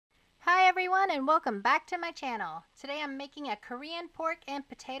everyone, and welcome back to my channel. Today I'm making a Korean pork and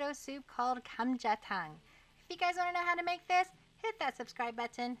potato soup called GamjaTang. If you guys want to know how to make this, hit that subscribe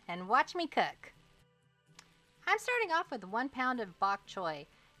button and watch me cook. I'm starting off with 1 pound of bok choy.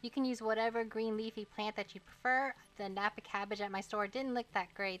 You can use whatever green leafy plant that you prefer. The Napa cabbage at my store didn't look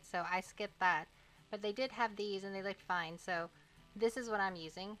that great, so I skipped that. But they did have these and they looked fine, so this is what I'm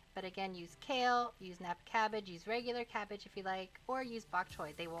using. But again, use kale, use Napa cabbage, use regular cabbage if you like, or use bok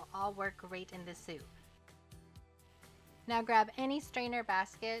choy. They will all work great in this soup. Now grab any strainer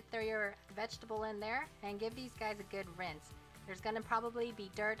basket, throw your vegetable in there, and give these guys a good rinse. There's going to probably be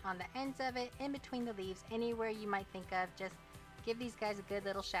dirt on the ends of it, in between the leaves, anywhere you might think of. Just give these guys a good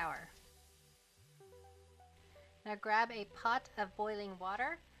little shower. Now grab a pot of boiling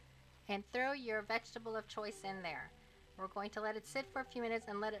water and throw your vegetable of choice in there. We're going to let it sit for a few minutes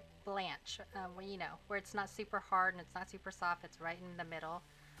and let it blanch, where it's not super hard and it's not super soft, it's right in the middle.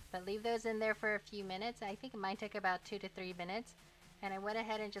 But leave those in there for a few minutes. I think mine took about 2 to 3 minutes. And I went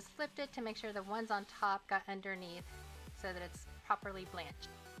ahead and just flipped it to make sure the ones on top got underneath so that it's properly blanched.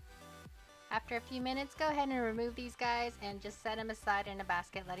 After a few minutes, go ahead and remove these guys and just set them aside in a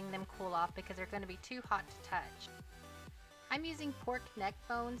basket, letting them cool off because they're going to be too hot to touch. I'm using pork neck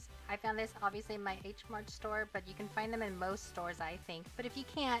bones. I found this obviously in my H Mart store, but you can find them in most stores, I think. But if you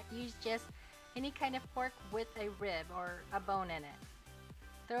can't, use just any kind of pork with a rib or a bone in it.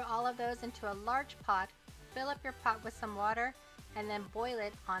 Throw all of those into a large pot, fill up your pot with some water, and then boil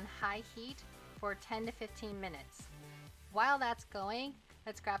it on high heat for 10 to 15 minutes. While that's going,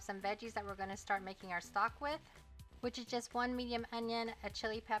 let's grab some veggies that we're going to start making our stock with, which is just 1 medium onion, a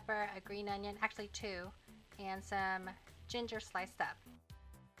chili pepper, a green onion, actually 2, and some ginger sliced up.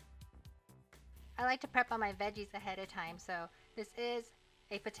 I like to prep all my veggies ahead of time, so this is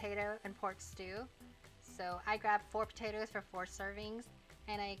a potato and pork stew. So I grabbed 4 potatoes for 4 servings,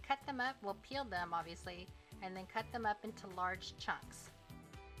 and I cut them up, well, peeled them obviously, and then cut them up into large chunks.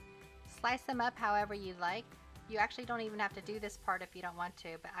 Slice them up however you like. You actually don't even have to do this part if you don't want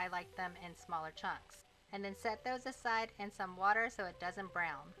to, but I like them in smaller chunks. And then set those aside in some water so it doesn't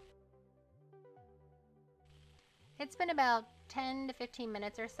brown. It's been about 10 to 15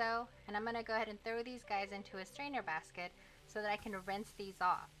 minutes or so, and I'm going to go ahead and throw these guys into a strainer basket so that I can rinse these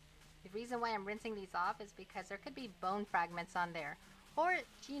off. The reason why I'm rinsing these off is because there could be bone fragments on there, or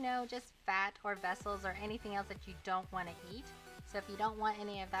just fat or vessels or anything else that you don't want to eat. So if you don't want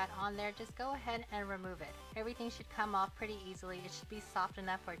any of that on there, just go ahead and remove it. Everything should come off pretty easily. It should be soft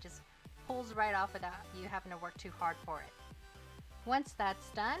enough where it just pulls right off without you having to work too hard for it. Once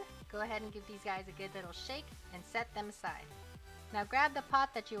that's done, go ahead and give these guys a good little shake and set them aside. Now grab the pot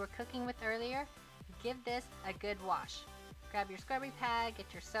that you were cooking with earlier, give this a good wash. Grab your scrubby pad,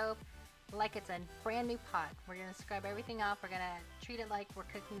 get your soap, like it's a brand new pot. We're going to scrub everything off. We're going to treat it like we're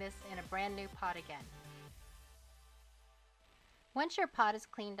cooking this in a brand new pot again. Once your pot is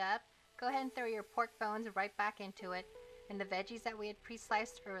cleaned up, go ahead and throw your pork bones right back into it and the veggies that we had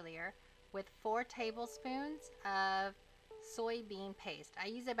pre-sliced earlier with 4 tablespoons of soybean paste. I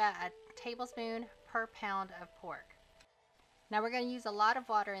use about a tablespoon per pound of pork. Now we're going to use a lot of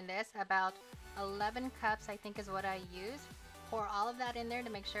water in this, about 11 cups I think is what I used. Pour all of that in there to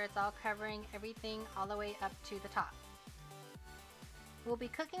make sure it's all covering everything all the way up to the top. We'll be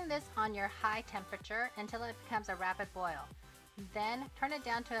cooking this on your high temperature until it becomes a rapid boil. Then turn it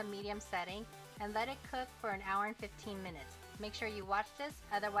down to a medium setting and let it cook for an hour and 15 minutes. Make sure you watch this,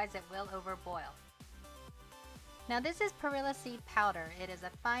 otherwise it will overboil. Now this is perilla seed powder. It is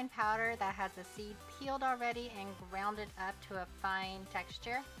a fine powder that has the seed peeled already and grounded up to a fine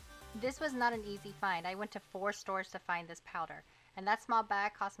texture. This was not an easy find. I went to 4 stores to find this powder, and that small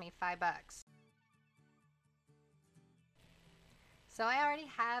bag cost me $5. So I already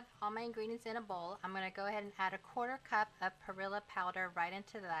have all my ingredients in a bowl. I'm going to go ahead and add a 1/4 cup of perilla powder right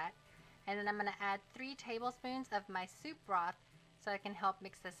into that, and then I'm going to add 3 tablespoons of my soup broth so I can help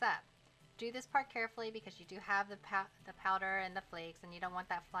mix this up. Do this part carefully because you do have the powder and the flakes and you don't want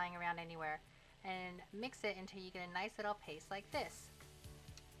that flying around anywhere. And mix it until you get a nice little paste like this.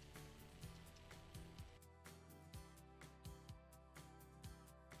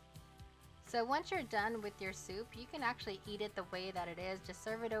 So once you're done with your soup, you can actually eat it the way that it is. Just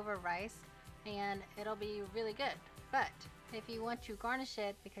serve it over rice and it'll be really good. But if you want to garnish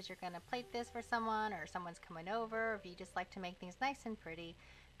it because you're going to plate this for someone or someone's coming over, or if you just like to make things nice and pretty,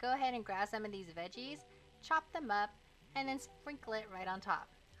 go ahead and grab some of these veggies, chop them up, and then sprinkle it right on top.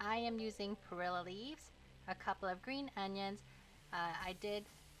 I am using perilla leaves, a couple of green onions. I did,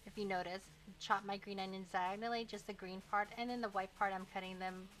 if you notice, chop my green onions diagonally, just the green part, and then the white part I'm cutting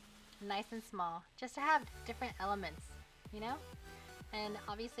them nice and small, just to have different elements, and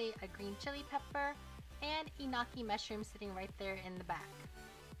obviously a green chili pepper and enoki mushroom sitting right there in the back.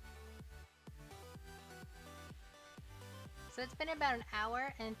 So it's been about an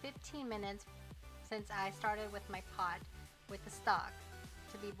hour and 15 minutes since I started with my pot with the stock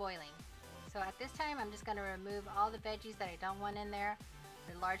to be boiling. So at this time I'm just going to remove all the veggies that I don't want in there,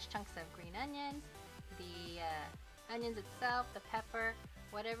 the large chunks of green onions, the onions itself, the pepper,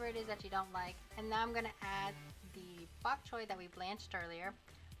 whatever it is that you don't like. And now I'm going to add the bok choy that we blanched earlier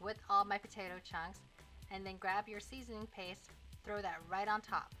with all my potato chunks, and then grab your seasoning paste, throw that right on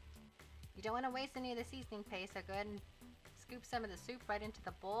top. You don't want to waste any of the seasoning paste, so go ahead and scoop some of the soup right into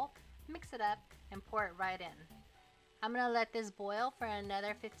the bowl, mix it up, and pour it right in. I'm going to let this boil for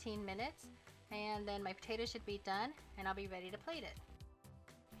another 15 minutes, and then my potatoes should be done, and I'll be ready to plate it.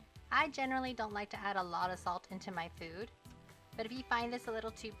 I generally don't like to add a lot of salt into my food, but if you find this a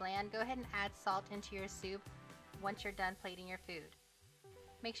little too bland, go ahead and add salt into your soup once you're done plating your food.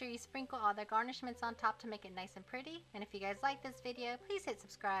 Make sure you sprinkle all the garnishments on top to make it nice and pretty, and if you guys like this video, please hit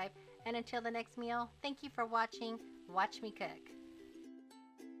subscribe, and until the next meal, thank you for watching Watch Me Cook.